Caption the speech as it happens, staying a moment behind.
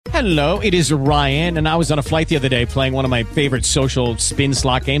Hello, it is Ryan, and I was on a flight the other day playing one of my favorite social spin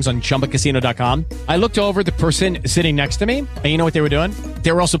slot games on ChumbaCasino.com. I looked over at the person sitting next to me, and you know what they were doing?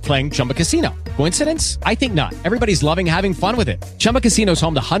 They were also playing Chumba Casino. Coincidence? I think not. Everybody's loving having fun with it. Chumba Casino is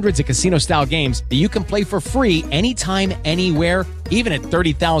home to hundreds of casino-style games that you can play for free anytime, anywhere, even at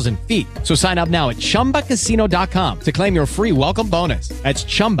 30,000 feet. So sign up now at ChumbaCasino.com to claim your free welcome bonus. That's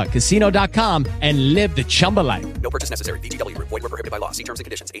ChumbaCasino.com and live the Chumba life. No purchase necessary. VGW. Void where prohibited by law. See terms and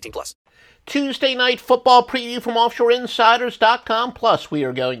conditions. 18+. Tuesday night football preview from OffshoreInsiders.com. Plus, we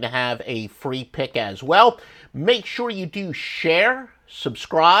are going to have a free pick as well. Make sure you do share,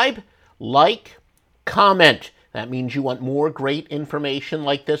 subscribe, like, comment. That means you want more great information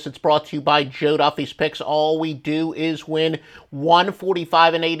like this. It's brought to you by Joe Duffy's Picks. All we do is win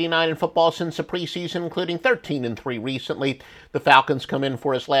 145-89 in football since the preseason, including 13-3 recently. The Falcons come in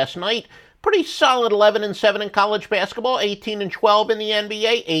for us last night. Pretty solid 11-7 in college basketball, 18-12 in the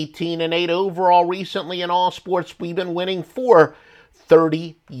NBA, 18-8 overall recently in all sports. We've been winning for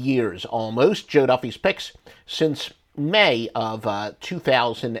 30 years almost. Joe Duffy's Picks since May of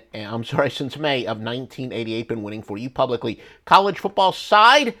 1988, been winning for you publicly. College football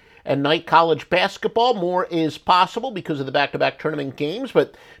side and night college basketball. More is possible because of the back-to-back tournament games,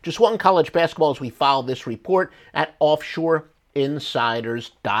 but just one college basketball as we file this report at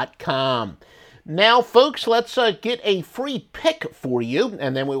OffshoreInsiders.com. Now, folks, let's get a free pick for you,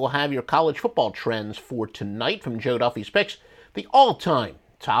 and then we will have your college football trends for tonight from Joe Duffy's Picks. The all-time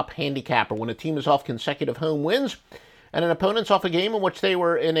top handicapper when a team is off consecutive home wins and an opponent's off a game in which they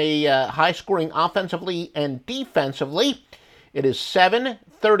were in a high-scoring offensively and defensively. It is 7,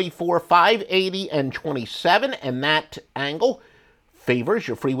 34, 580, and 27, and that angle favors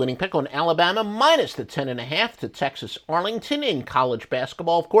your free winning pick on Alabama minus the 10.5 to Texas Arlington in college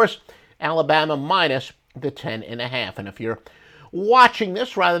basketball. Of course, Alabama minus the 10.5. And if you're watching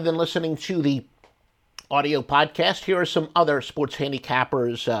this rather than listening to the audio podcast, here are some other sports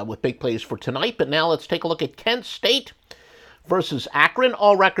handicappers with big plays for tonight. But now let's take a look at Kent State versus Akron.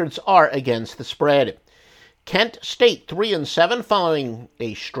 All records are against the spread. Kent State 3-7 following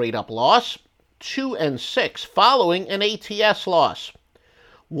a straight-up loss. 2-6 following an ATS loss.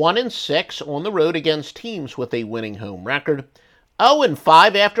 1-6 on the road against teams with a winning home record.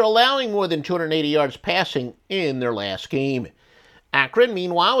 0-5 after allowing more than 280 yards passing in their last game. Akron,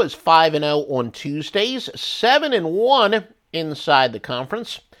 meanwhile, is 5-0 on Tuesdays, 7-1 inside the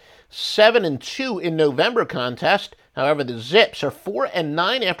conference, 7-2 in November contest. However, the Zips are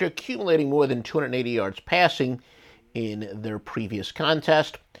 4-9 after accumulating more than 280 yards passing in their previous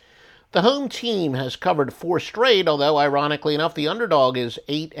contest. The home team has covered 4 straight, although ironically enough, the underdog is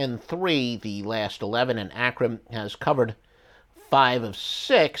 8-3 the last 11, and Akron has covered 5 of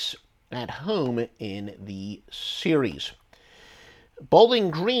 6 at home in the series. Bowling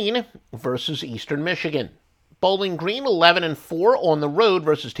Green versus Eastern Michigan. Bowling Green 11-4 on the road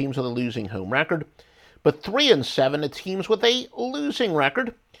versus teams with a losing home record, but 3-7 to teams with a losing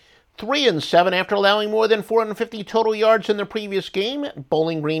record. 3-7 after allowing more than 450 total yards in their previous game.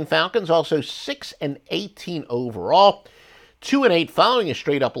 Bowling Green Falcons also 6-18 overall. 2-8 following a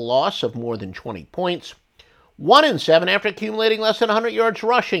straight-up loss of more than 20 points. 1-7 after accumulating less than 100 yards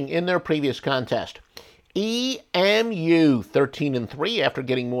rushing in their previous contest. EMU 13-3 after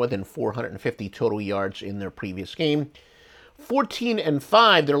getting more than 450 total yards in their previous game.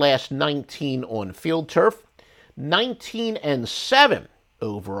 14-5 their last 19 on field turf. 19-7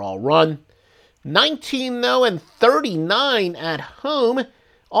 overall run. 19-39 at home.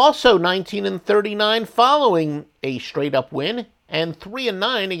 Also 19-39 following a straight-up win, and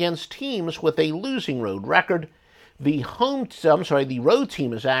 3-9 against teams with a losing road record. The road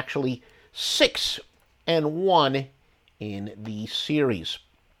team is actually 6-1 in the series.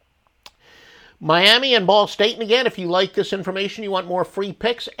 Miami and Ball State, and again, if you like this information, you want more free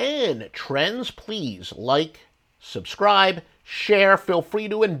picks and trends, please like, subscribe, share. Feel free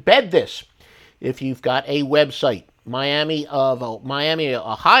to embed this if you've got a website. Miami,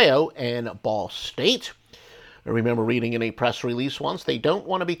 Ohio, and Ball State. I remember reading in a press release once, they don't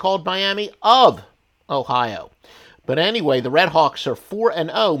want to be called Miami of Ohio. But anyway, the Redhawks are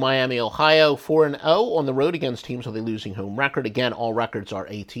 4-0, Miami, Ohio, 4-0 on the road against teams with a losing home record. Again, all records are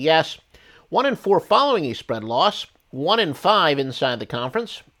ATS. 1-4 following a spread loss, 1-5 inside the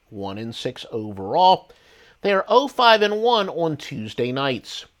conference, 1-6 overall. They are 0-5-1 on Tuesday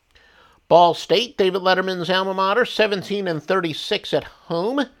nights. Ball State, David Letterman's alma mater, 17-36 at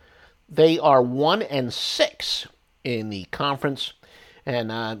home. They are 1-6 in the conference. And,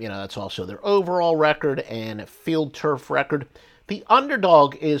 that's also their overall record and field turf record. The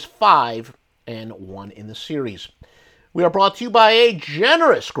underdog is 5-1 in the series. We are brought to you by a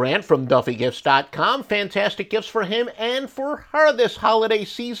generous grant from DuffyGifts.com. Fantastic gifts for him and for her this holiday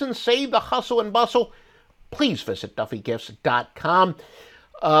season. Save the hustle and bustle. Please visit DuffyGifts.com.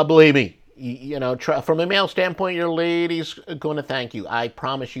 Believe me, from a male standpoint, your lady's going to thank you. I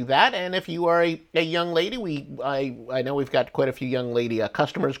promise you that. And if you are a young lady, I know we've got quite a few young lady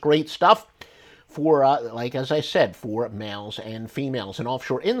customers. Great stuff for, like as I said, for males and females. And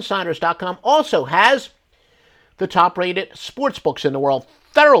OffshoreInsiders.com also has the top-rated sports books in the world,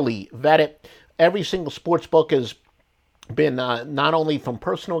 thoroughly vetted. Every single sports book has been not only from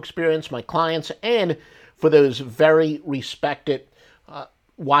personal experience, my clients, and for those very respected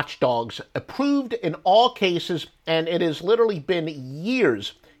watchdogs, approved in all cases, and it has literally been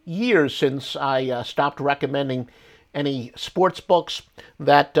years since I stopped recommending any sports books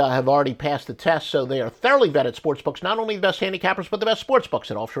that have already passed the test. So they are thoroughly vetted sports books, not only the best handicappers, but the best sports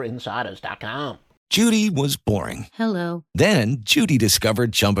books at OffshoreInsiders.com. Judy was boring. Hello. Then Judy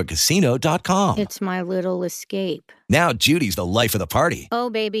discovered ChumbaCasino.com. It's my little escape. Now Judy's the life of the party. Oh,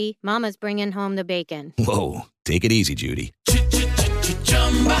 baby, mama's bringing home the bacon. Whoa, take it easy, Judy.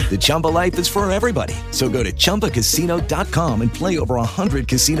 The Chumba life is for everybody. So go to ChumbaCasino.com and play over 100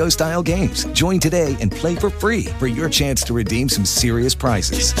 casino-style games. Join today and play for free for your chance to redeem some serious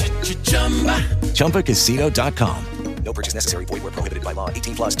prizes. ChumbaCasino.com. No purchase necessary. Void where prohibited by law.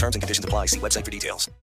 18 plus terms and conditions apply. See website for details.